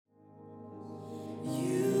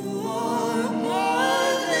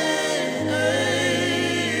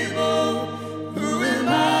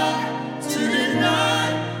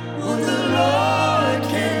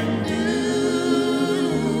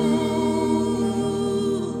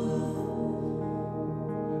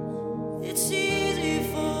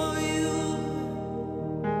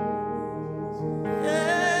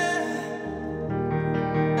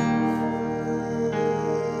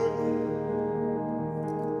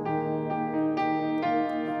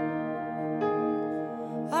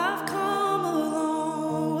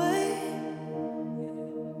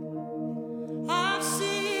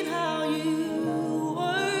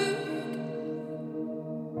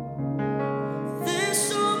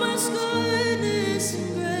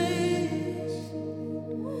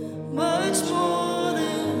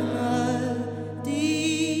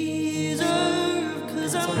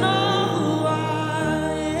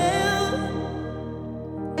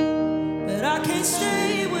can't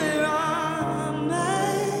stay where I'm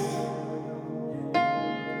at.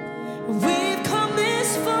 We've come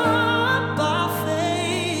this far by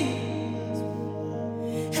faith,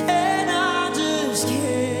 and I just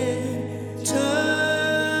can't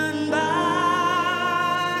turn back.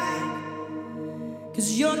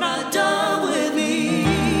 'Cause you're not done with me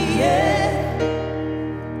yet.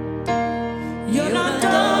 You're not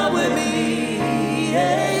done with me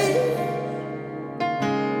yet.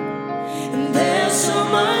 And there's so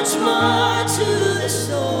much more to the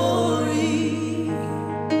story.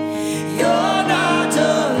 You're not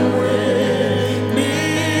done with me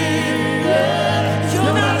yet.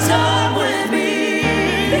 You're not done with me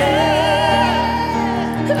yet.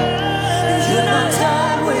 You're not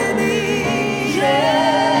done with me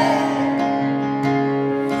yet.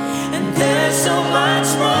 And there's so much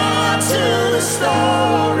more to the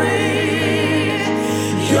story.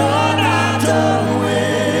 You're not done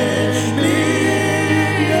with me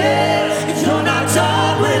yet. You're not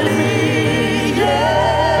done with me yet.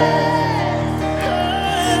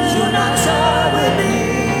 You're not done with me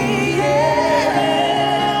yet.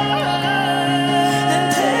 And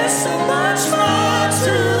there's so much more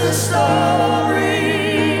to the story.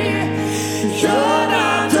 You're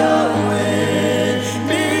not done with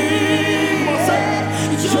me yet.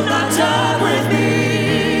 You're not done with me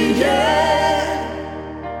yet.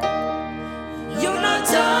 You're not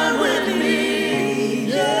done with me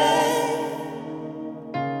yet.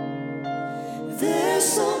 There's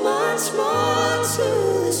so much more to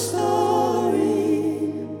the story.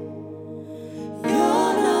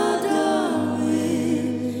 You're not done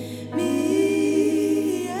with me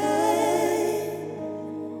yet.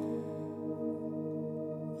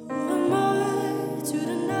 Who am I to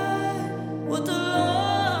deny what the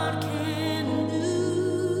Lord can do?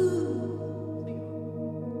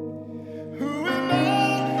 Who am I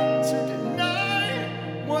to deny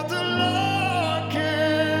what the Lord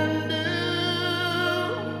can do?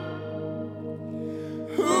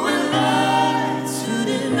 Who am I to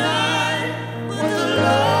deny what the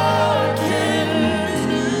Lord can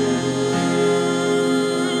do?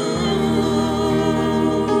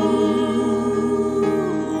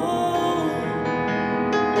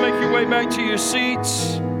 Make your way back to your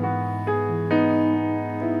seats.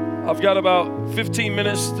 I've got about 15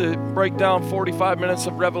 minutes to break down 45 minutes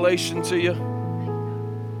of revelation to you.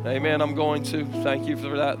 Amen. I'm going to. Thank you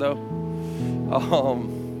for that, though.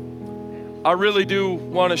 I really do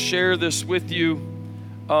want to share this with you.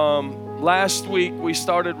 Last week, we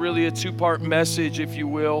started really a two-part message, if you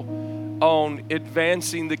will, on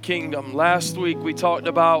advancing the kingdom. Last week, we talked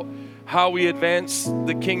about how we advance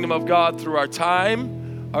the kingdom of God through our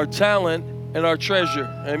time, our talent, and our treasure.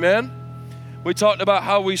 Amen? We talked about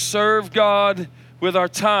how we serve God with our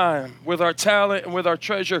time, with our talent, and with our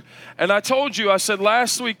treasure. And I told you, I said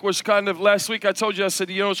last week, I told you, I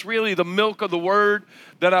said, it's really the milk of the word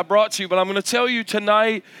that I brought to you. But I'm going to tell you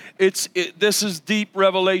tonight, this is deep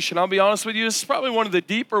revelation. I'll be honest with you, this is probably one of the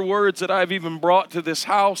deeper words that I've even brought to this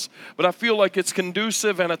house. But I feel like it's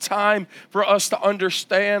conducive and a time for us to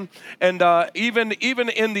understand. And even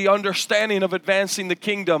in the understanding of advancing the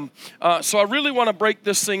kingdom. So I really want to break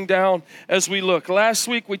this thing down as we look. Last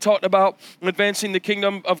week, we talked about advancing the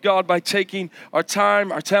kingdom of God by taking our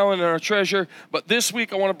time, our talent, and our treasure. But this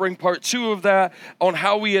week, I want to bring part 2 of that on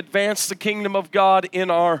how we advance the kingdom of God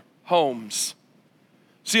in our homes.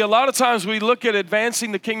 See, a lot of times we look at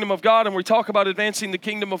advancing the kingdom of God and we talk about advancing the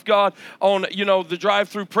kingdom of God on, the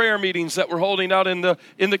drive-through prayer meetings that we're holding out in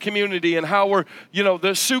the community, and how we're,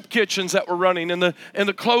 the soup kitchens that we're running, and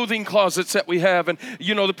the clothing closets that we have, and,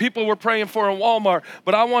 the people we're praying for in Walmart.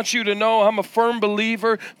 But I want you to know, I'm a firm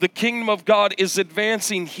believer the kingdom of God is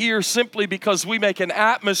advancing here simply because we make an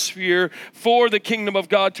atmosphere for the kingdom of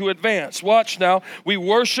God to advance. Watch now. We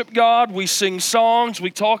worship God. We sing songs.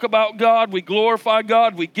 We talk about God. We glorify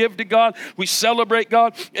God. We give to God. We celebrate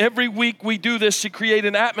God. Every week we do this to create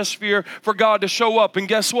an atmosphere for God to show up. And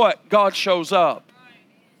guess what? God shows up.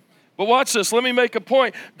 But watch this. Let me make a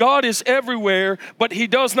point. God is everywhere, but he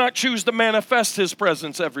does not choose to manifest his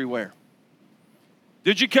presence everywhere.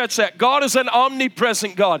 Did you catch that? God is an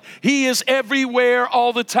omnipresent God. He is everywhere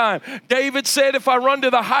all the time. David said, if I run to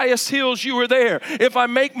the highest hills, you are there. If I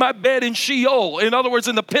make my bed in Sheol, in other words,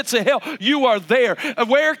 in the pits of hell, you are there.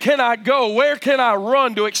 Where can I go? Where can I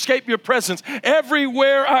run to escape your presence?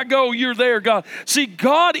 Everywhere I go, you're there, God. See,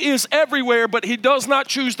 God is everywhere, but he does not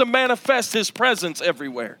choose to manifest his presence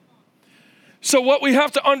everywhere. So what we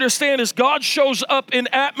have to understand is God shows up in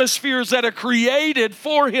atmospheres that are created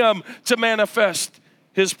for him to manifest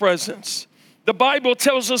his presence. The Bible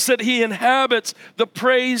tells us that he inhabits the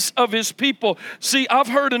praise of his people. See, I've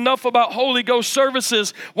heard enough about Holy Ghost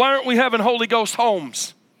services. Why aren't we having Holy Ghost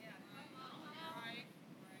homes?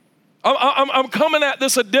 I'm coming at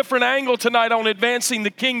this a different angle tonight on advancing the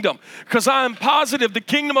kingdom, because I am positive the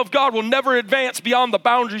kingdom of God will never advance beyond the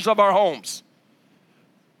boundaries of our homes.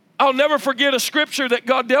 I'll never forget a scripture that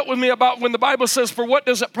God dealt with me about when the Bible says, for what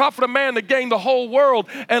does it profit a man to gain the whole world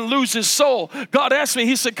and lose his soul? God asked me,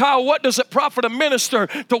 he said, Kyle, what does it profit a minister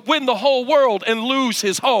to win the whole world and lose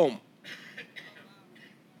his home?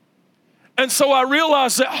 And so I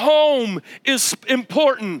realized that home is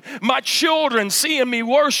important. My children seeing me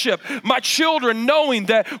worship, my children knowing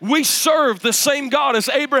that we serve the same God as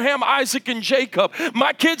Abraham, Isaac, and Jacob.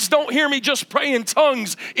 My kids don't hear me just pray in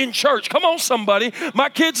tongues in church. Come on, somebody. My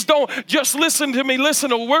kids don't just listen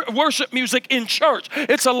to worship music in church.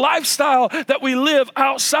 It's a lifestyle that we live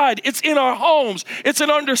outside. It's in our homes. It's an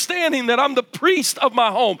understanding that I'm the priest of my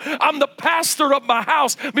home. I'm the pastor of my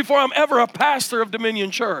house before I'm ever a pastor of Dominion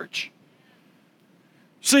Church.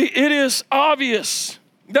 See, it is obvious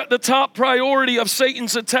that the top priority of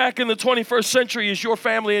Satan's attack in the 21st century is your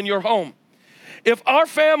family and your home. If our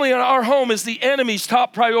family and our home is the enemy's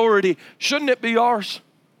top priority, shouldn't it be ours?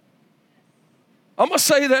 I'm going to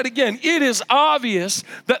say that again. It is obvious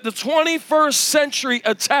that the 21st century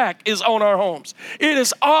attack is on our homes. It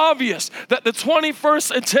is obvious that the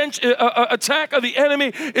 21st attack of the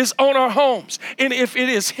enemy is on our homes. And if it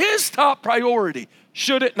is his top priority,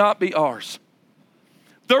 should it not be ours?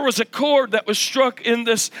 There was a chord that was struck in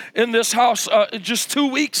this house just 2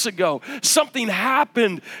 weeks ago. Something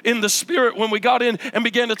happened in the spirit when we got in and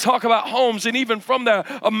began to talk about homes. And even from that,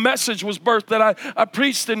 a message was birthed that I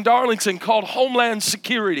preached in Darlington called Homeland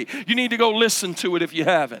Security. You need to go listen to it if you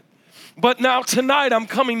haven't. But now tonight I'm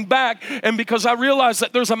coming back, and because I realize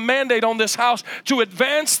that there's a mandate on this house to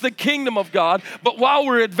advance the kingdom of God. But while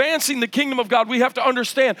we're advancing the kingdom of God, we have to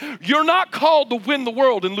understand you're not called to win the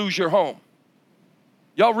world and lose your home.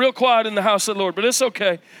 Y'all real quiet in the house of the Lord, but it's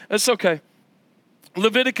okay. It's okay.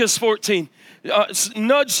 Leviticus 14.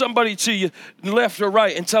 Nudge somebody to you left or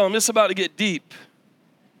right and tell them it's about to get deep.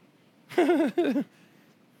 When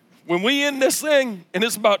we in this thing and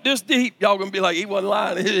it's about this deep, y'all going to be like, he wasn't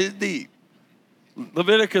lying. It is deep.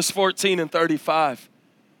 Leviticus 14 and 35.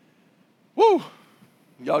 Woo.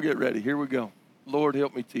 Y'all get ready. Here we go. Lord,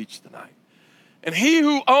 help me teach tonight. And he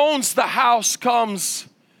who owns the house comes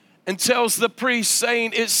and tells the priest,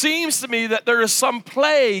 saying, it seems to me that there is some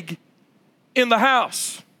plague in the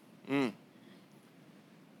house.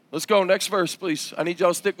 Let's go, next verse, please. I need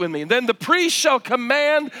y'all to stick with me. And then the priest shall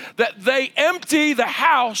command that they empty the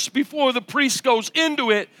house before the priest goes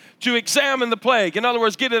into it to examine the plague. In other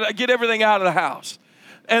words, get everything out of the house.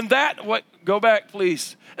 And go back,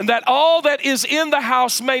 please. And that all that is in the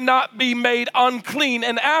house may not be made unclean.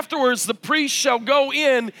 And afterwards the priest shall go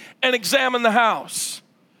in and examine the house.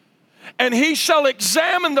 And he shall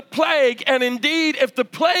examine the plague, and indeed, if the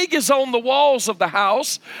plague is on the walls of the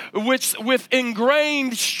house, which with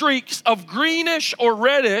ingrained streaks of greenish or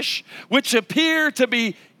reddish, which appear to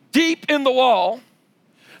be deep in the wall,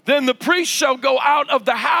 then the priest shall go out of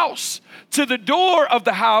the house to the door of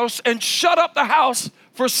the house and shut up the house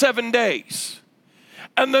for 7 days.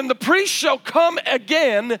 And then the priest shall come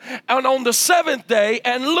again and on the 7th day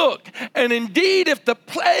and look. And indeed, if the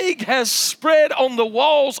plague has spread on the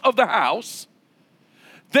walls of the house,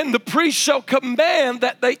 then the priest shall command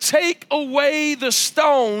that they take away the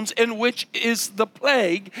stones in which is the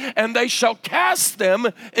plague, and they shall cast them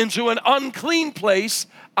into an unclean place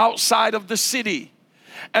outside of the city.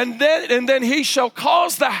 And then he shall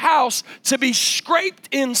cause the house to be scraped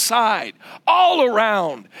inside, all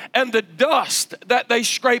around, and the dust that they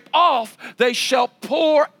scrape off, they shall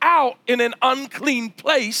pour out in an unclean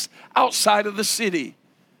place outside of the city.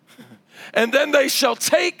 And then they shall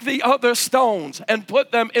take the other stones and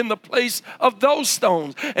put them in the place of those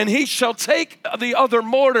stones. And he shall take the other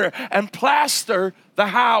mortar and plaster the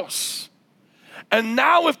house. And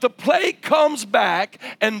now if the plague comes back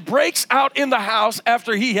and breaks out in the house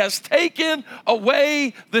after he has taken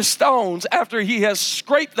away the stones, after he has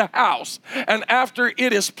scraped the house, and after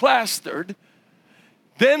it is plastered,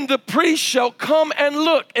 then the priest shall come and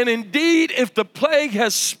look. And indeed, if the plague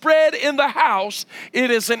has spread in the house,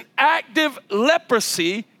 it is an active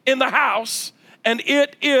leprosy in the house, and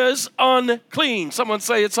it is unclean. Someone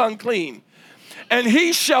say it's unclean. And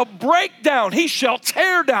he shall break down, he shall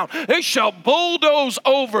tear down, he shall bulldoze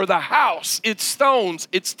over the house, its stones,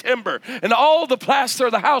 its timber, and all the plaster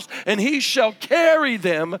of the house, and he shall carry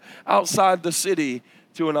them outside the city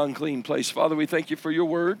to an unclean place. Father, we thank you for your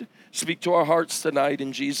word. Speak to our hearts tonight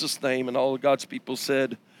in Jesus' name. And all of God's people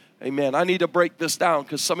said, Amen. I need to break this down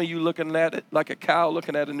because some of you looking at it like a cow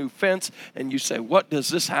looking at a new fence, and you say, what does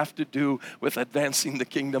this have to do with advancing the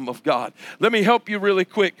kingdom of God? Let me help you really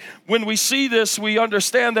quick. When we see this, we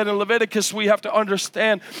understand that in Leviticus, we have to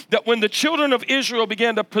understand that when the children of Israel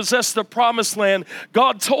began to possess the promised land,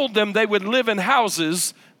 God told them they would live in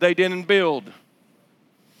houses they didn't build.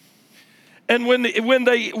 And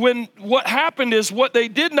what happened is what they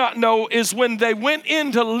did not know is when they went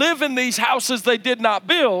in to live in these houses they did not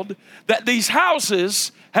build, that these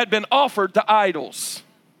houses had been offered to idols.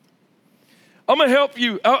 I'm going to help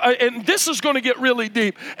you. And this is going to get really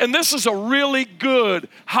deep. And this is a really good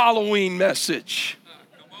Halloween message.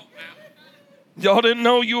 Y'all didn't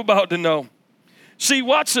know, you about to know. See,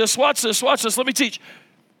 watch this. Let me teach.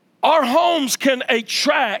 Our homes can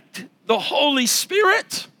attract the Holy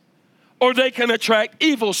Spirit, or they can attract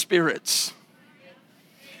evil spirits.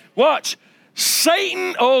 Watch.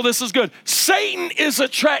 Satan, oh, this is good. Satan is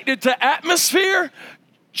attracted to atmosphere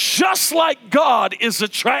just like God is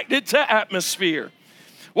attracted to atmosphere.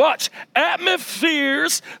 Watch.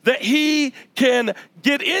 Atmospheres that he can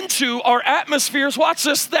get into are atmospheres, watch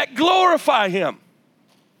this, that glorify him.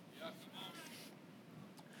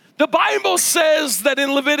 The Bible says that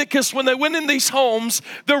in Leviticus, when they went in these homes,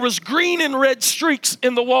 there was green and red streaks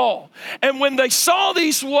in the wall. And when they saw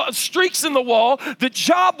these streaks in the wall, the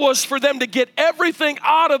job was for them to get everything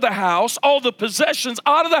out of the house, all the possessions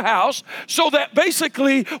out of the house, so that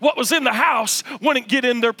basically what was in the house wouldn't get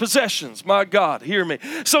in their possessions. My God, hear me.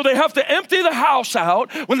 So they have to empty the house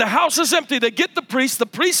out. When the house is empty, they get the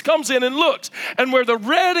priest comes in and looks. And where the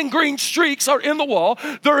red and green streaks are in the wall,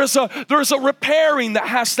 there is a repairing that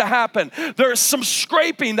has to happen. There's some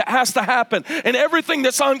scraping that has to happen. And everything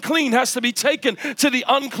that's unclean has to be taken to the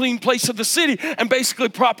unclean place of the city and basically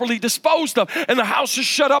properly disposed of. And the house is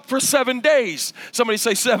shut up for 7 days. Somebody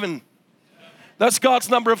say 7. That's God's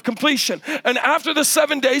number of completion. And after the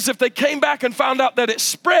 7 days, if they came back and found out that it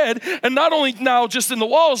spread, and not only now just in the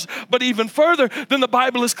walls, but even further, then the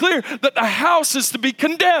Bible is clear that the house is to be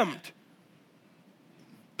condemned.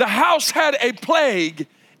 The house had a plague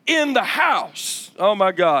in the house. Oh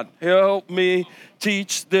my God, help me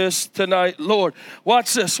teach this tonight, Lord.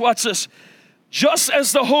 Watch this. Just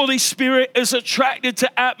as the Holy Spirit is attracted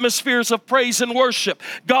to atmospheres of praise and worship,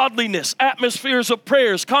 godliness, atmospheres of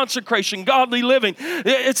prayers, consecration, godly living,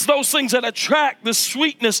 it's those things that attract the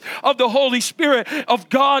sweetness of the Holy Spirit of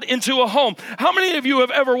God into a home. How many of you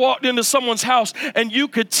have ever walked into someone's house and you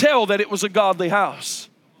could tell that it was a godly house?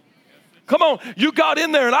 Come on, you got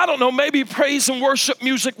in there and I don't know, maybe praise and worship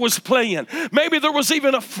music was playing. Maybe there was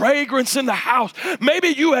even a fragrance in the house. Maybe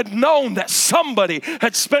you had known that somebody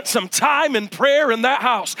had spent some time in prayer in that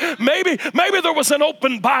house. Maybe there was an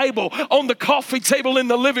open Bible on the coffee table in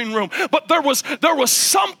the living room. But there was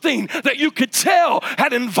something that you could tell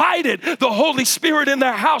had invited the Holy Spirit in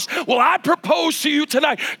that house. Well, I propose to you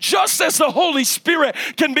tonight, just as the Holy Spirit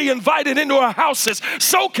can be invited into our houses,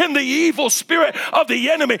 so can the evil spirit of the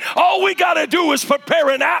enemy. All we got to do is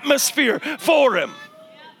prepare an atmosphere for him.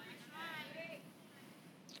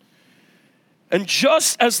 And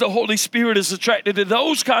just as the Holy Spirit is attracted to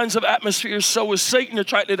those kinds of atmospheres, so is Satan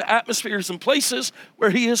attracted to atmospheres and places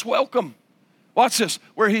where he is welcome. Watch this,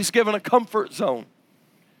 where he's given a comfort zone.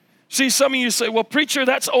 See, some of you say, well, preacher,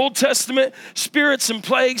 that's Old Testament spirits and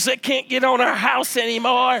plagues that can't get on our house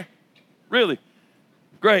anymore. Really?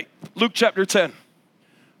 Great. Luke chapter 10.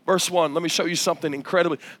 Verse 1, let me show you something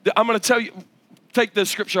incredibly. I'm going to tell you, take this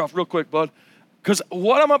scripture off real quick, bud, because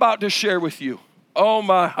what I'm about to share with you, oh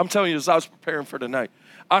my, I'm telling you, as I was preparing for tonight,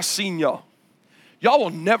 I seen y'all. Y'all will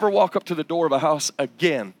never walk up to the door of a house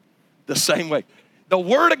again the same way. The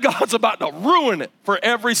word of God's about to ruin it for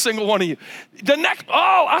every single one of you.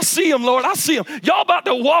 I see him, Lord, I see him. Y'all about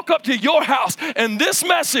to walk up to your house, and this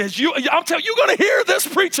message, I'm telling you, you're going to hear this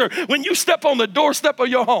preacher when you step on the doorstep of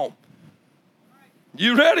your home.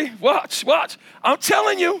 You ready? Watch. I'm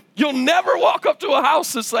telling you, you'll never walk up to a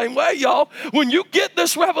house the same way, y'all. When you get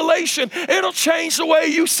this revelation, it'll change the way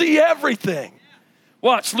you see everything.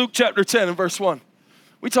 Watch Luke chapter 10 and verse 1.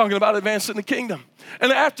 We're talking about advancing the kingdom.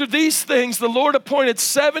 And after these things, the Lord appointed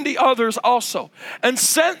 70 others also and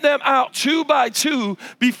sent them out 2 by 2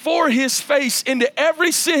 before his face into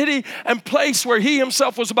every city and place where he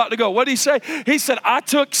himself was about to go. What did he say? He said, I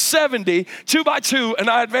took 70, 2 by 2, and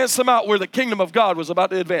I advanced them out where the kingdom of God was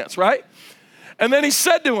about to advance, right? And then he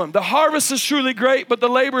said to him, the harvest is truly great, but the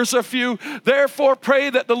laborers are few. Therefore,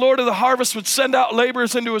 pray that the Lord of the harvest would send out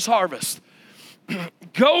laborers into his harvest.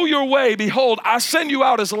 Go your way, behold, I send you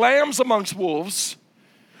out as lambs amongst wolves.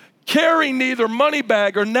 Carry neither money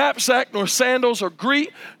bag or knapsack nor sandals, or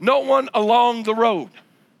greet no one along the road.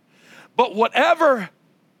 But whatever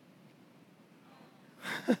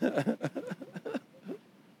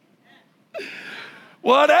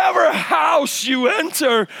Whatever house you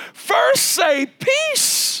enter, first say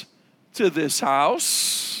peace to this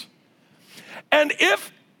house. And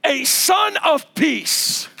if a son of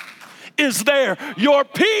peace is there, your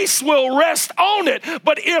peace will rest on it.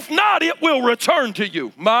 But if not, it will return to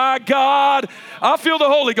you. My God, I feel the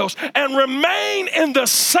Holy Ghost. And remain in the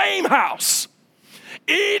same house,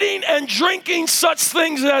 eating and drinking such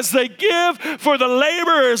things as they give, for the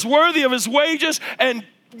laborer is worthy of his wages. And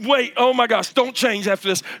wait, oh my gosh, don't change after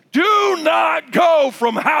this. Do not go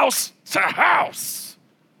from house to house.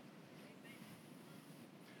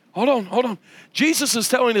 Hold on. Jesus is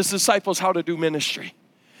telling his disciples how to do ministry.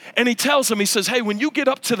 And he tells them, he says, hey, when you get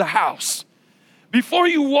up to the house, before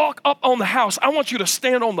you walk up on the house, I want you to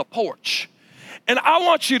stand on the porch. And I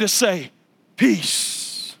want you to say,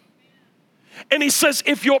 peace. And he says,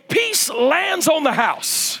 if your peace lands on the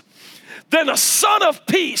house, then a son of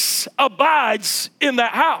peace abides in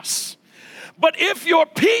that house. But if your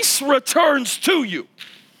peace returns to you,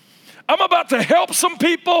 I'm about to help some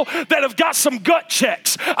people that have got some gut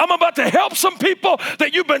checks. I'm about to help some people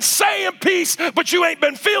that you've been saying peace, but you ain't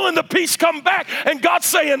been feeling the peace come back. And God's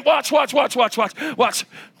saying, watch.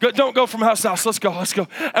 Don't go from house to house. Let's go.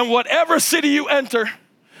 And whatever city you enter,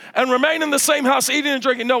 and remain in the same house, eating and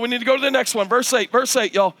drinking. No, we need to go to the next one. Verse 8,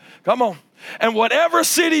 y'all. Come on. And whatever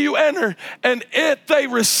city you enter, and if they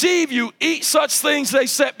receive you, eat such things they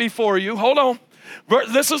set before you. Hold on.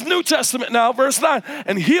 This is New Testament now, verse 9.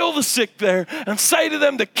 And heal the sick there, and say to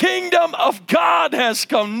them, the kingdom of God has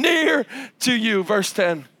come near to you. Verse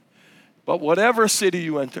 10. But whatever city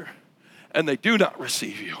you enter, and they do not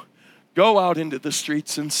receive you, go out into the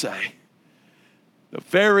streets and say, the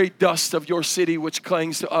very dust of your city which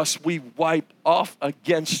clings to us, we wipe off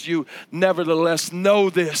against you. Nevertheless, know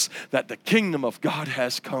this, that the kingdom of God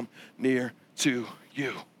has come near to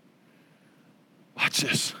you. Watch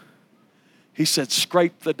this. He said,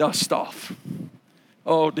 scrape the dust off.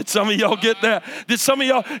 Oh, did some of y'all get that?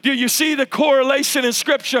 Do you see the correlation in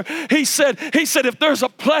Scripture? He said, if there's a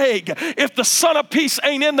plague, if the son of peace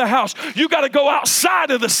ain't in the house, you got to go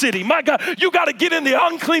outside of the city. My God, you got to get in the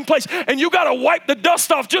unclean place and you got to wipe the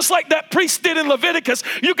dust off just like that priest did in Leviticus.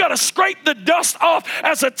 You got to scrape the dust off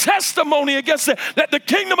as a testimony against it, that the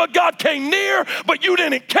kingdom of God came near, but you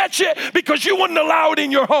didn't catch it because you wouldn't allow it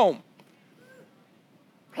in your home.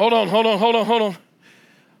 Hold on.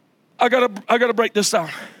 I gotta break this down.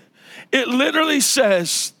 It literally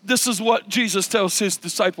says, this is what Jesus tells his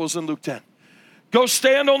disciples in Luke 10. Go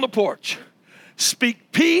stand on the porch.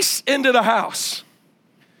 Speak peace into the house.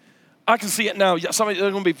 I can see it now. Some of y'all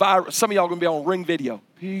are going to be viral. Some of y'all are going to be on Ring video.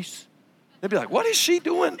 Peace. They'd be like, what is she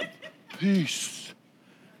doing? Peace.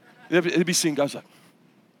 They'd be seeing guys like,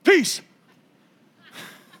 peace.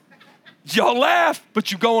 Y'all laugh,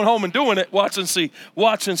 but you going home and doing it. Watch and see.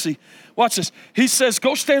 Watch this. He says,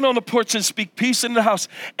 go stand on the porch and speak peace in the house.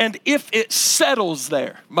 And if it settles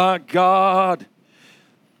there, my God,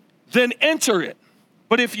 then enter it.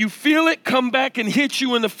 But if you feel it come back and hit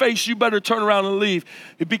you in the face, you better turn around and leave.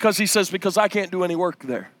 Because he says, because I can't do any work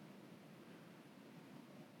there.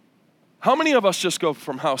 How many of us just go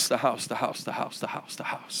from house to house to house to house to house to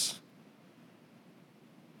house?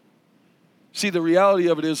 See, the reality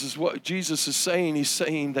of it is what Jesus is saying. He's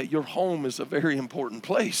saying that your home is a very important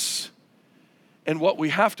place. And what we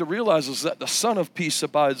have to realize is that the Son of Peace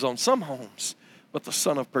abides on some homes, but the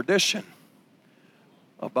Son of Perdition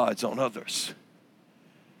abides on others.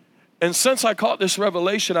 And since I caught this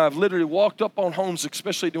revelation, I've literally walked up on homes,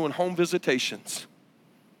 especially doing home visitations.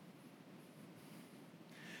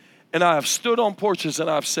 And I have stood on porches and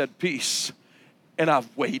I've said peace, and I've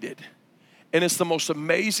waited. And it's the most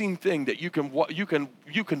amazing thing that you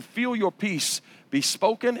can feel your peace be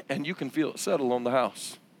spoken, and you can feel it settle on the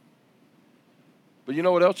house. But you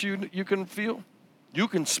know what else you can feel? You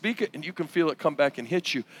can speak it and you can feel it come back and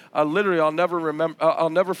hit you. I'll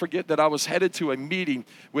never forget that I was headed to a meeting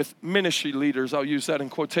with ministry leaders. I'll use that in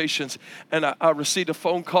quotations. And I received a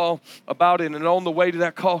phone call about it. And on the way to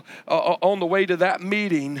that call, on the way to that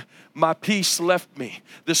meeting, my peace left me.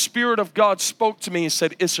 The Spirit of God spoke to me and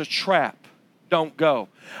said, it's a trap. Don't go.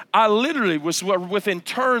 I literally was within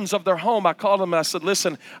turns of their home. I called them and I said,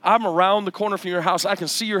 listen, I'm around the corner from your house. I can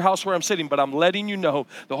see your house where I'm sitting, but I'm letting you know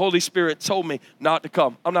the Holy Spirit told me not to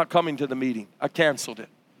come. I'm not coming to the meeting. I canceled it.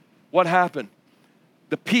 What happened?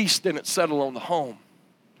 The peace didn't settle on the home.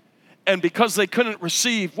 And because they couldn't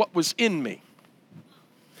receive what was in me,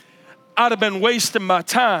 I'd have been wasting my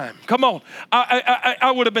time. Come on.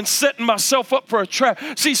 I would have been setting myself up for a trap.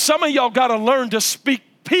 See, some of y'all got to learn to speak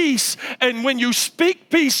peace. And when you speak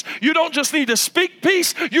peace, you don't just need to speak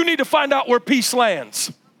peace, you need to find out where peace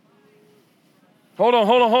lands. Hold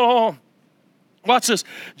on. Watch this.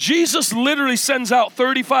 Jesus literally sends out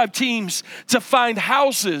 35 teams to find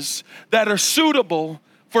houses that are suitable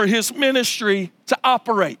for his ministry to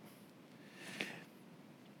operate.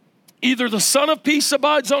 Either the Son of Peace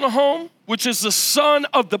abides on a home, which is the son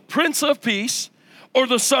of the Prince of Peace, or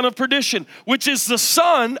the son of perdition, which is the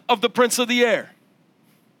son of the Prince of the air.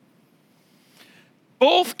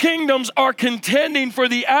 Both kingdoms are contending for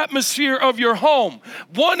the atmosphere of your home.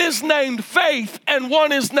 One is named faith and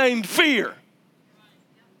one is named fear.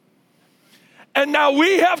 And now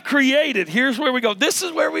we have created, here's where we go. This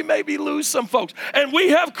is where we maybe lose some folks. And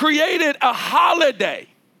we have created a holiday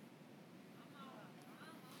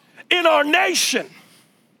in our nation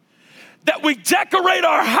that we decorate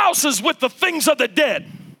our houses with the things of the dead.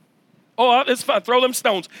 Oh, it's fine. Throw them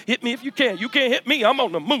stones. Hit me if you can. You can't hit me. I'm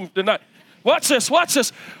on the move tonight. Watch this.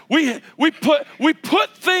 We put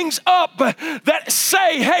things up that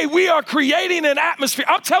say, hey, we are creating an atmosphere.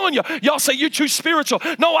 I'm telling you, y'all say you're too spiritual.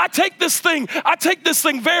 No, I take this thing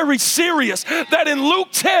very serious. That in Luke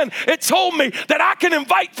 10, it told me that I can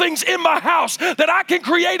invite things in my house, that I can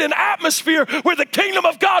create an atmosphere where the kingdom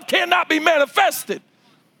of God cannot be manifested.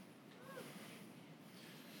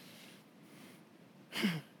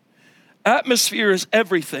 Atmosphere is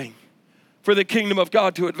everything for the kingdom of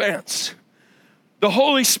God to advance. The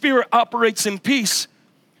Holy Spirit operates in peace.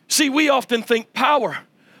 See, we often think power,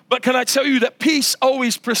 but can I tell you that peace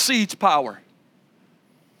always precedes power?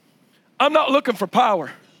 I'm not looking for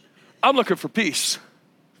power. I'm looking for peace.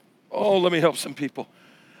 Oh, let me help some people.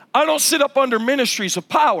 I don't sit up under ministries of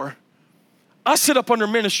power. I sit up under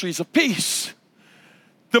ministries of peace.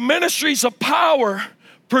 The ministries of power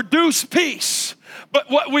produce peace.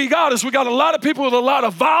 But what we got is we got a lot of people with a lot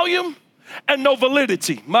of volume and no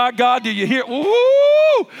validity. My God, do you hear?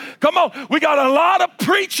 Woo! Come on. We got a lot of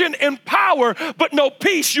preaching and power, but no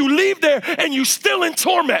peace. You leave there and you still in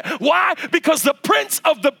torment. Why? Because the Prince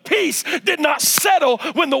of the Peace did not settle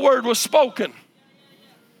when the word was spoken.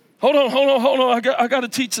 Hold on. I got to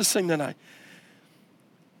teach this thing tonight.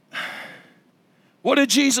 What did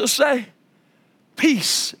Jesus say?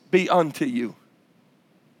 Peace be unto you.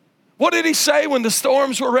 What did he say when the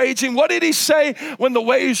storms were raging? What did he say when the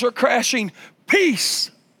waves were crashing? Peace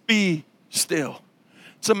be still.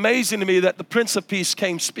 It's amazing to me that the Prince of Peace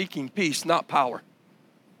came speaking peace, not power.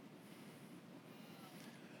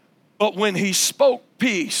 But when he spoke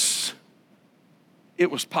peace, it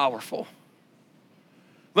was powerful.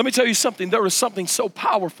 Let me tell you something. There is something so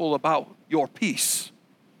powerful about your peace.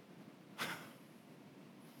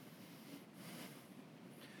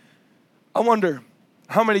 I wonder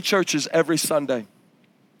how many churches every Sunday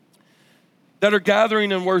that are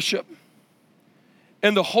gathering in worship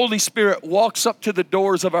and the Holy Spirit walks up to the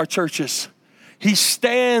doors of our churches. He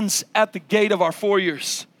stands at the gate of our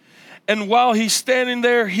foyers. And while he's standing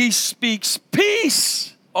there, he speaks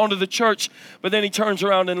peace onto the church. But then he turns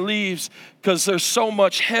around and leaves because there's so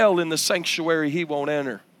much hell in the sanctuary he won't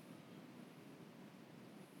enter.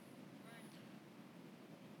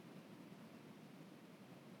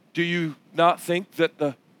 Do you not think that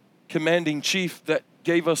the commanding chief that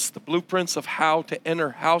gave us the blueprints of how to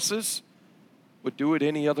enter houses would do it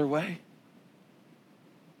any other way?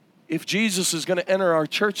 If Jesus is going to enter our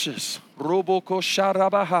churches,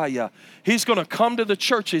 he's going to come to the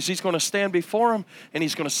churches, he's going to stand before them, and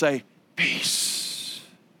he's going to say, peace.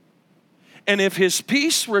 And if his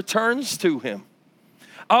peace returns to him,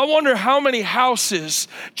 I wonder how many houses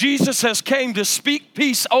Jesus has came to speak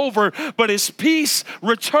peace over, but his peace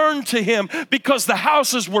returned to him because the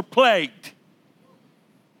houses were plagued.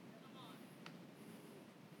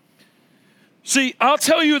 See, I'll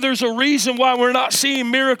tell you there's a reason why we're not seeing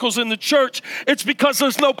miracles in the church. It's because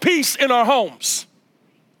there's no peace in our homes.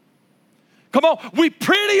 Come on, we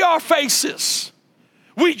pretty our faces.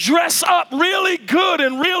 We dress up really good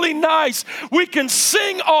and really nice. We can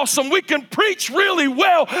sing awesome. We can preach really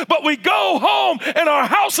well. But we go home and our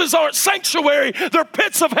houses aren't sanctuary. They're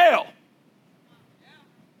pits of hell.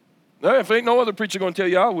 Now, if ain't no other preacher going to tell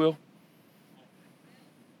you, I will.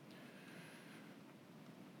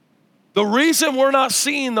 The reason we're not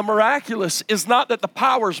seeing the miraculous is not that the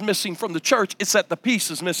power is missing from the church. It's that the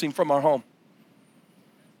peace is missing from our home.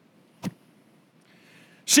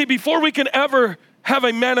 See, before we can ever have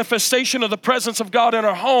a manifestation of the presence of God in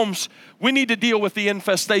our homes, we need to deal with the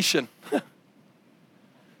infestation.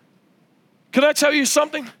 Can I tell you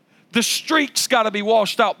something? The streaks got to be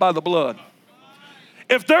washed out by the blood.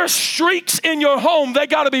 If there's streaks in your home, they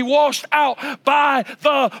got to be washed out by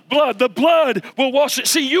the blood. The blood will wash it.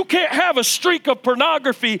 See, you can't have a streak of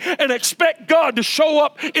pornography and expect God to show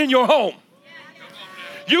up in your home.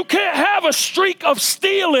 You can't have a streak of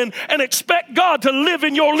stealing and expect God to live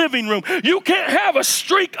in your living room. You can't have a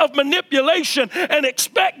streak of manipulation and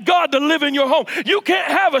expect God to live in your home. You can't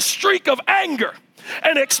have a streak of anger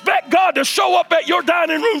and expect God to show up at your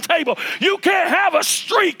dining room table. You can't have a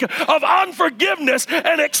streak of unforgiveness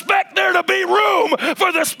and expect there to be room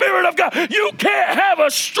for the Spirit of God. You can't have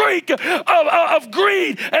a streak of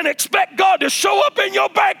greed and expect God to show up in your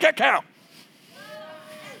bank account.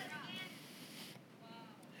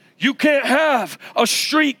 You can't have a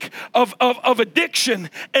streak of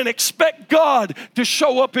addiction and expect God to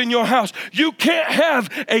show up in your house. You can't have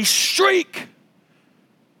a streak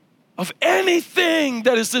of anything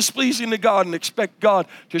that is displeasing to God and expect God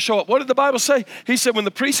to show up. What did the Bible say? He said when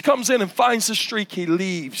the priest comes in and finds the streak, he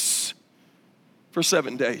leaves for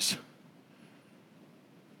 7 days.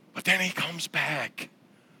 But then he comes back.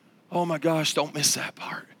 Oh my gosh, don't miss that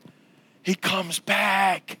part. He comes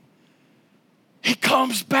back. He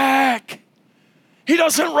comes back. He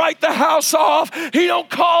doesn't write the house off. He don't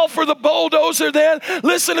call for the bulldozer then.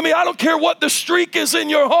 Listen to me, I don't care what the streak is in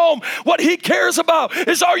your home. What he cares about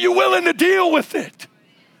is, are you willing to deal with it?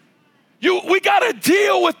 We got to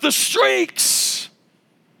deal with the streaks.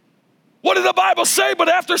 What did the Bible say? But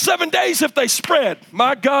after 7 days, if they spread,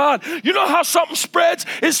 my God, you know how something spreads?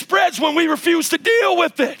 It spreads when we refuse to deal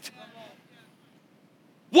with it.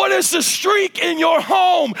 What is the streak in your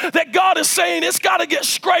home that God is saying it's got to get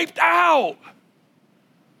scraped out?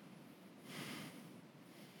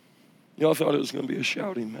 Y'all thought it was going to be a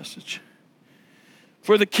shouting message.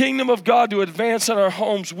 For the kingdom of God to advance in our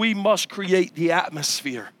homes, we must create the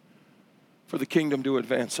atmosphere for the kingdom to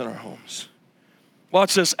advance in our homes.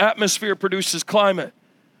 Watch this. Atmosphere produces climate.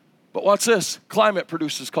 But watch this. Climate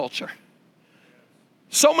produces culture.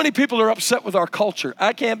 So many people are upset with our culture.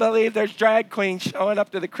 I can't believe there's drag queens showing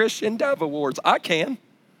up to the Christian Dove Awards. I can.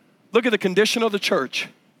 Look at the condition of the church.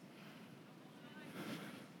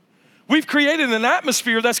 We've created an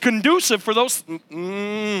atmosphere that's conducive for those.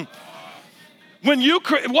 When you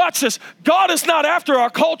watch this, God is not after our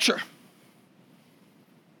culture.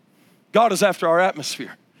 God is after our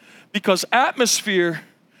atmosphere. Because atmosphere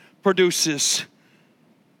produces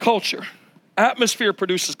culture. Atmosphere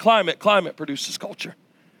produces climate. Climate produces culture.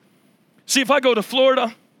 See, if I go to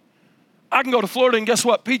Florida, I can go to Florida and guess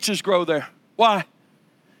what? Peaches grow there. Why?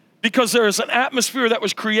 Because there is an atmosphere that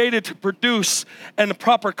was created to produce and the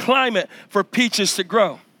proper climate for peaches to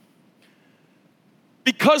grow.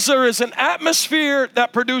 Because there is an atmosphere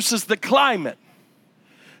that produces the climate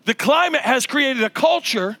has created a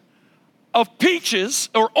culture of peaches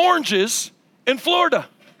or oranges in Florida.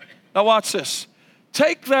 Now watch this.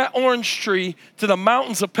 Take that orange tree to the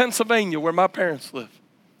mountains of Pennsylvania where my parents live.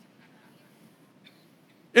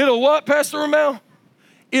 It'll what, Pastor Ramel?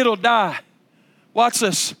 It'll die. Watch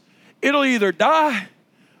this. It'll either die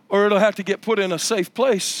or it'll have to get put in a safe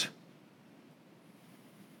place.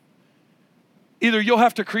 Either you'll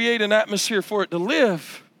have to create an atmosphere for it to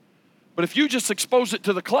live, but if you just expose it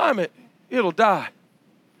to the climate, it'll die.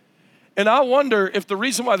 And I wonder if the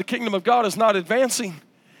reason why the kingdom of God is not advancing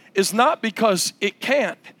is not because it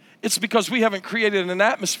can't. It's because we haven't created an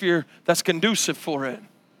atmosphere that's conducive for it.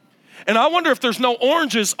 And I wonder if there's no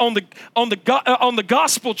oranges on the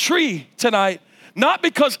gospel tree tonight, not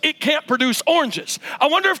because it can't produce oranges. I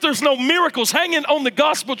wonder if there's no miracles hanging on the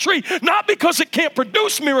gospel tree, not because it can't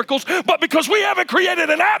produce miracles, but because we haven't created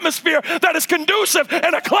an atmosphere that is conducive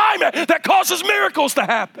and a climate that causes miracles to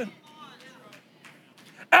happen.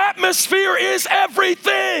 Atmosphere is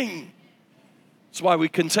everything. It's why we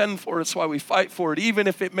contend for it. It's why we fight for it. Even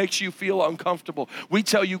if it makes you feel uncomfortable, we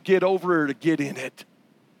tell you get over it or get in it.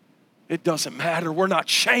 It doesn't matter. We're not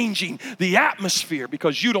changing the atmosphere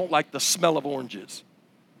because you don't like the smell of oranges.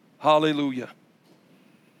 Hallelujah.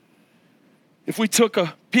 If we took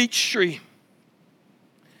a peach tree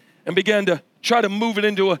and began to try to move it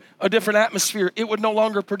into a different atmosphere, it would no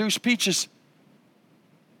longer produce peaches.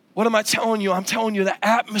 What am I telling you? I'm telling you the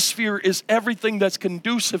atmosphere is everything that's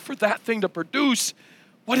conducive for that thing to produce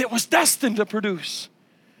what it was destined to produce.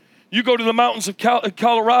 You go to the mountains of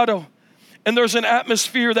Colorado, and there's an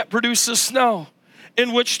atmosphere that produces snow,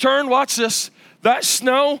 in which turn, watch this, that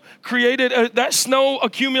snow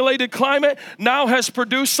accumulated climate now has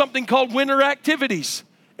produced something called winter activities,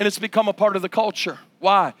 and it's become a part of the culture.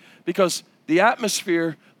 Why? Because the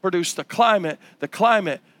atmosphere produced the climate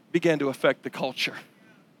began to affect the culture.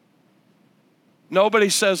 Nobody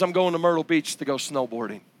says I'm going to Myrtle Beach to go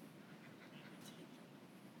snowboarding.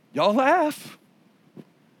 Y'all laugh.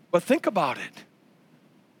 But think about it.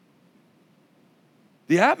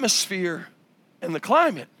 The atmosphere and the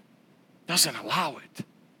climate doesn't allow it.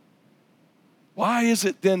 Why is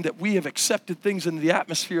it then that we have accepted things in the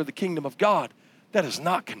atmosphere of the kingdom of God that is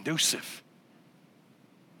not conducive?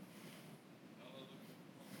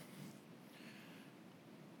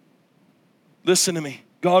 Listen to me.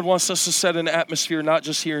 God wants us to set an atmosphere not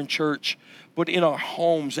just here in church, but in our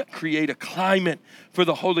homes that create a climate for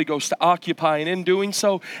the Holy Ghost to occupy. And in doing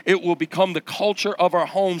so, it will become the culture of our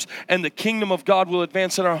homes, and the kingdom of God will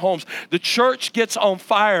advance in our homes. The church gets on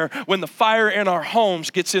fire when the fire in our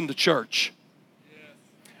homes gets in the church.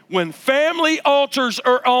 When family altars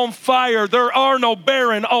are on fire, there are no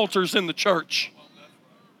barren altars in the church.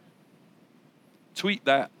 Tweet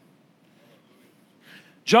that.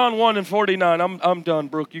 John 1:49. I'm done,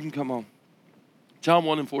 Brooke. You can come on. John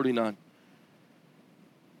 1:49.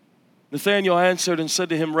 Nathanael answered and said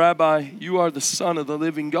to him, Rabbi, you are the Son of the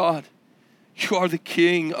living God. You are the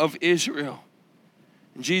King of Israel.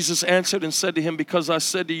 And Jesus answered and said to him, because I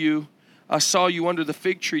said to you, I saw you under the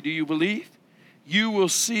fig tree. Do you believe? You will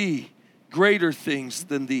see greater things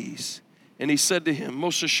than these. And he said to him,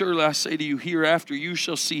 most assuredly I say to you, hereafter you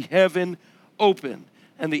shall see heaven open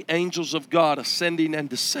and the angels of God ascending and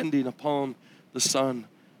descending upon the Son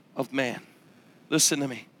of Man. Listen to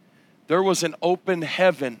me. There was an open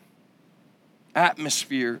heaven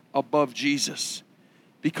atmosphere above Jesus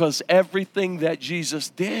because everything that Jesus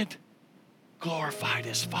did glorified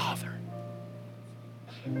his Father.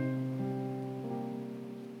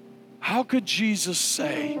 How could Jesus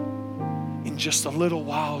say, in just a little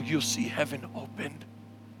while you'll see heaven opened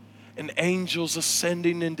and angels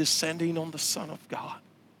ascending and descending on the Son of God?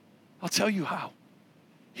 I'll tell you how.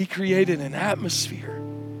 He created an atmosphere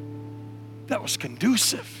that was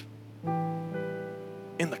conducive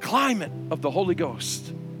in the climate of the Holy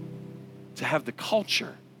Ghost to have the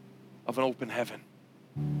culture of an open heaven.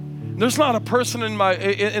 There's not a person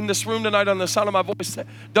in this room tonight on the sound of my voice that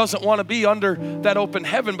doesn't want to be under that open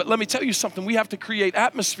heaven. But let me tell you something. We have to create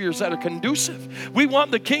atmospheres that are conducive. We want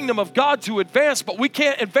the kingdom of God to advance, but we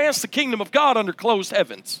can't advance the kingdom of God under closed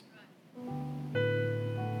heavens.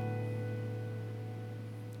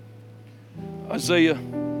 Isaiah,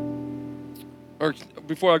 or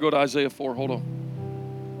before I go to Isaiah 4, hold on.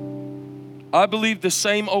 I believe the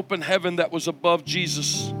same open heaven that was above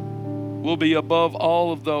Jesus will be above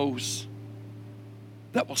all of those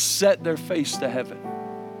that will set their face to heaven,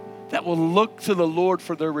 that will look to the Lord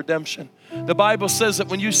for their redemption. The Bible says that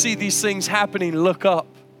when you see these things happening, look up,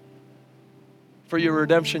 for your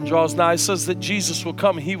redemption draws nigh. It says that Jesus will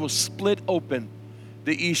come and he will split open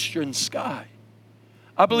the eastern sky.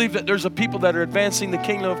 I believe that there's a people that are advancing the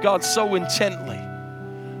kingdom of God so intently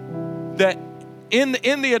that in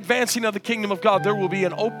the advancing of the kingdom of God, there will be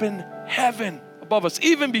an open heaven above us,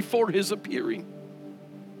 even before his appearing.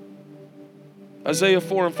 Isaiah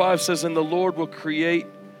 4:5 says, and the Lord will create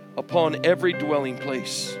upon every dwelling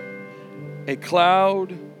place a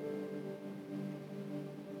cloud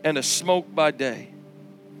and a smoke by day.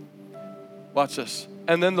 Watch this.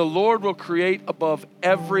 And then the Lord will create above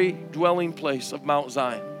every dwelling place of Mount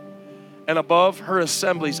Zion and above her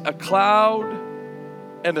assemblies a cloud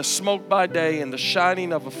and a smoke by day and the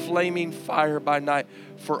shining of a flaming fire by night.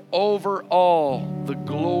 For over all the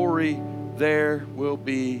glory there will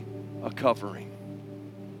be a covering.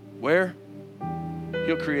 Where?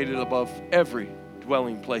 He'll create it above every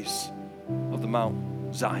dwelling place of the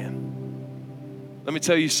Mount Zion. Let me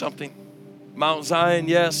tell you something. Mount Zion,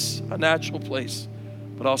 yes, a natural place,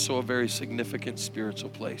 but also a very significant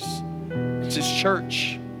spiritual place. It's his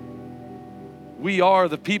church. We are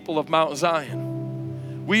the people of Mount Zion.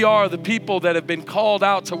 We are the people that have been called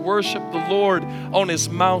out to worship the Lord on his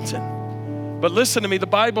mountain. But listen to me, the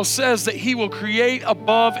Bible says that he will create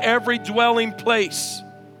above every dwelling place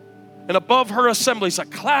and above her assemblies a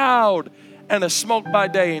cloud and a smoke by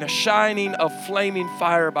day and a shining of flaming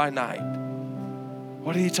fire by night.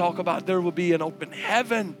 What did he talk about? There will be an open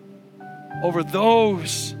heaven over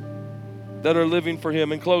those that are living for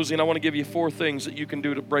him. In closing, I want to give you 4 things that you can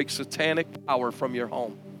do to break satanic power from your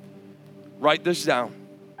home. Write this down.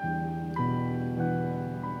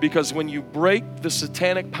 Because when you break the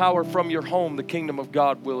satanic power from your home, the kingdom of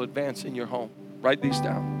God will advance in your home. Write these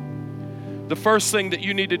down. The first thing that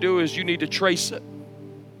you need to do is you need to trace it.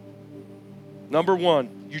 Number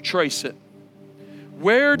 1, you trace it.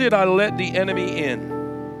 Where did I let the enemy in?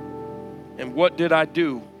 And what did I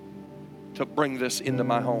do to bring this into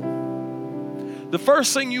my home? The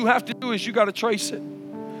first thing you have to do is you got to trace it.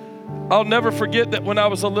 I'll never forget that when I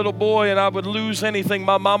was a little boy and I would lose anything,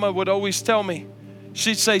 my mama would always tell me,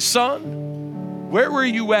 she'd say, son, where were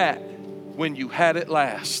you at when you had it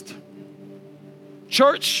last.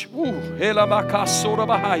 Church,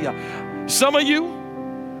 some of you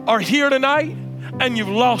are here tonight and you've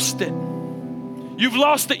lost it. You've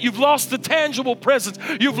lost it. You've lost the tangible presence.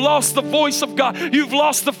 You've lost the voice of God. You've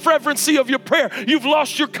lost the fervency of your prayer. You've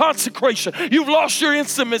lost your consecration. You've lost your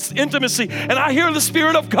intimacy. And I hear the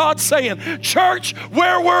Spirit of God saying, church,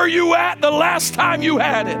 where were you at the last time you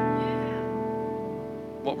had it?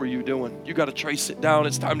 What were you doing? You got to trace it down.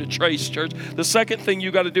 It's time to trace, church. The second thing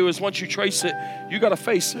you got to do is once you trace it, you got to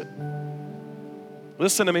face it.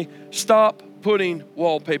 Listen to me. Stop putting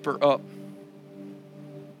wallpaper up.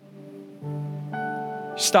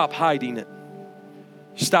 Stop hiding it.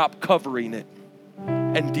 Stop covering it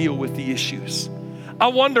and deal with the issues. I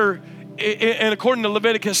wonder, and according to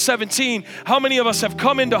Leviticus 17, how many of us have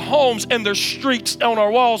come into homes and there's streaks on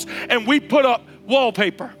our walls and we put up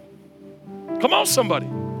wallpaper? Come on, somebody.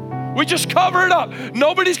 We just cover it up.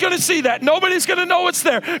 Nobody's going to see that. Nobody's going to know it's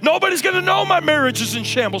there. Nobody's going to know my marriage is in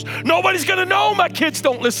shambles. Nobody's going to know my kids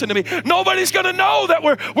don't listen to me. Nobody's going to know that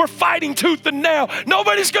we're fighting tooth and nail.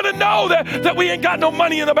 Nobody's going to know that we ain't got no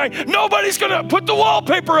money in the bank. Nobody's going to put the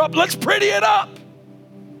wallpaper up. Let's pretty it up.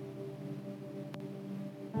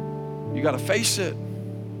 You got to face it.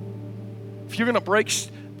 If you're going to break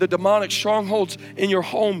the demonic strongholds in your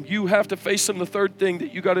home, you have to face them. The third thing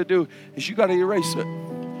that you got to do is you got to erase it.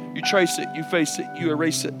 You trace it, you face it, you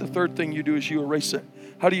erase it. The third thing you do is you erase it.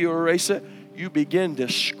 How do you erase it? You begin to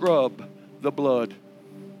scrub the blood.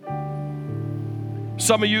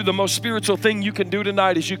 Some of you, the most spiritual thing you can do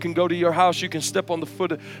tonight is you can go to your house, you can step on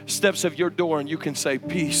the steps of your door and you can say,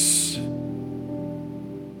 peace.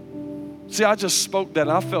 See, I just spoke that.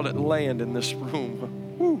 I felt it land in this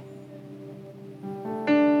room. Woo.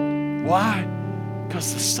 Why?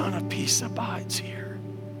 Because the Son of Peace abides here.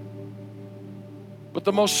 But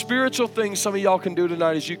the most spiritual thing some of y'all can do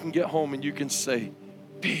tonight is you can get home and you can say,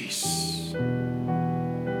 peace.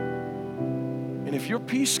 And if your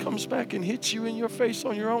peace comes back and hits you in your face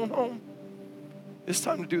on your own home, it's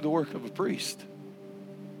time to do the work of a priest.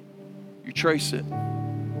 You trace it.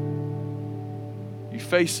 You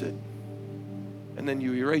face it. And then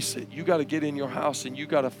you erase it. You got to get in your house and you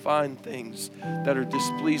got to find things that are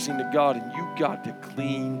displeasing to God, and you got to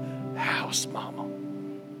clean house, mama.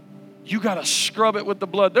 You got to scrub it with the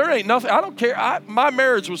blood. There ain't nothing. I don't care. My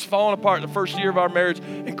marriage was falling apart the first year of our marriage,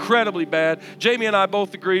 incredibly bad. Jamie and I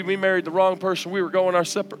both agreed we married the wrong person. We were going our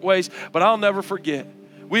separate ways, but I'll never forget.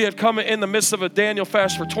 We had come in the midst of a Daniel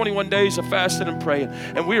fast for 21 days of fasting and praying.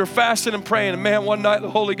 And we were fasting and praying. And man, one night the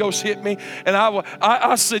Holy Ghost hit me. And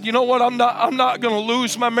I said, you know what? I'm not going to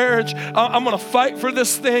lose my marriage. I'm going to fight for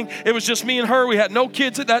this thing. It was just me and her. We had no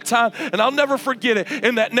kids at that time. And I'll never forget it.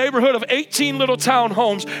 In that neighborhood of 18 little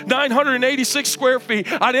townhomes, 986 square feet,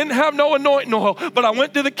 I didn't have no anointing oil, but I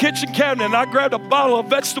went to the kitchen cabinet and I grabbed a bottle of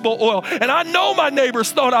vegetable oil. And I know my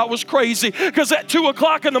neighbors thought I was crazy because at 2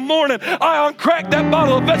 o'clock in the morning, I uncracked that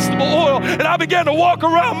bottle of vegetable oil and I began to walk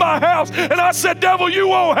around my house and I said, devil, you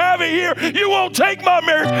won't have it here. You won't take my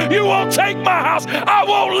marriage. You won't take my house. I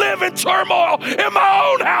won't live in turmoil in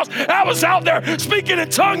my own house. I was out there speaking in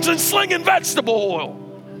tongues and slinging vegetable oil.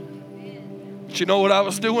 But you know what I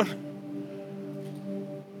was doing?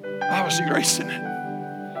 I was erasing it.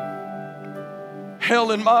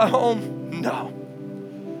 Hell in my home? No.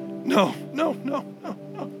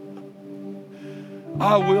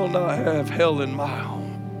 I will not have hell in my home.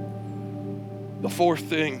 The fourth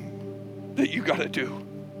thing that you got to do,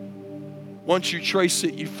 once you trace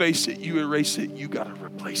it, you face it, you erase it, you got to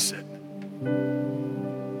replace it.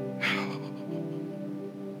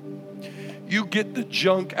 You get the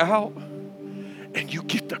junk out and you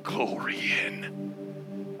get the glory in.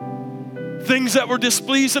 Things that were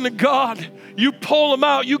displeasing to God, you pull them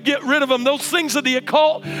out, you get rid of them. Those things of the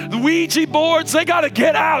occult, the Ouija boards, they got to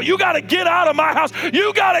get out. You got to get out of my house.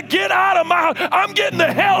 You got to get out of my house. I'm getting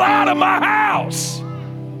the hell out of my house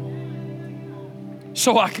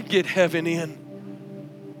so I can get heaven in.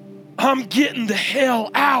 I'm getting the hell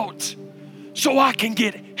out so I can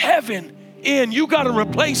get heaven in. You got to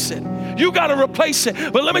replace it. You got to replace it.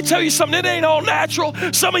 But let me tell you something, it ain't all natural.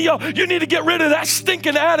 Some of y'all, you need to get rid of that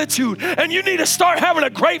stinking attitude and you need to start having a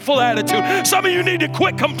grateful attitude. Some of you need to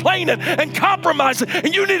quit complaining and compromising,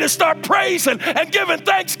 and you need to start praising and giving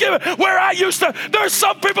thanksgiving. Where I used to, there's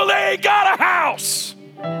some people that ain't got a house.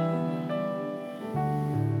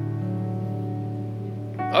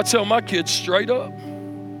 I tell my kids straight up.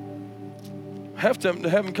 I have to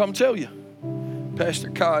have them come tell you. Pastor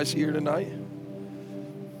Kai's here tonight.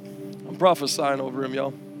 I'm prophesying over him,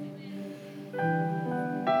 y'all.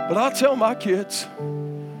 But I'll tell my kids,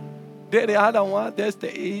 Daddy, I don't want this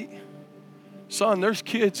to eat. Son, there's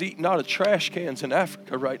kids eating out of trash cans in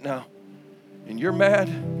Africa right now. And you're mad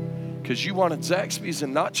because you wanted Zaxby's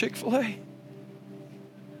and not Chick-fil-A?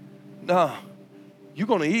 No. You're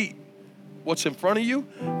going to eat what's in front of you,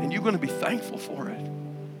 and you're going to be thankful for it.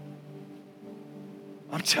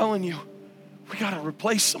 I'm telling you, we got to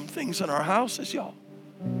replace some things in our houses, y'all.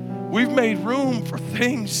 We've made room for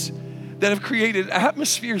things that have created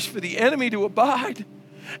atmospheres for the enemy to abide.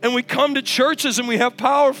 And we come to churches and we have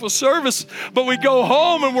powerful service, but we go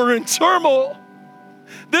home and we're in turmoil.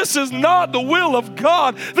 This is not the will of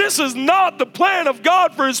God. This is not the plan of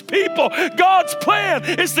God for his people. God's plan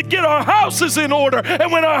is to get our houses in order.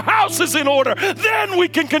 And when our house is in order, then we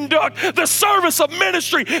can conduct the service of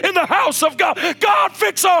ministry in the house of God. God,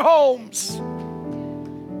 fix our homes.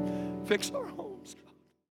 Fix our homes.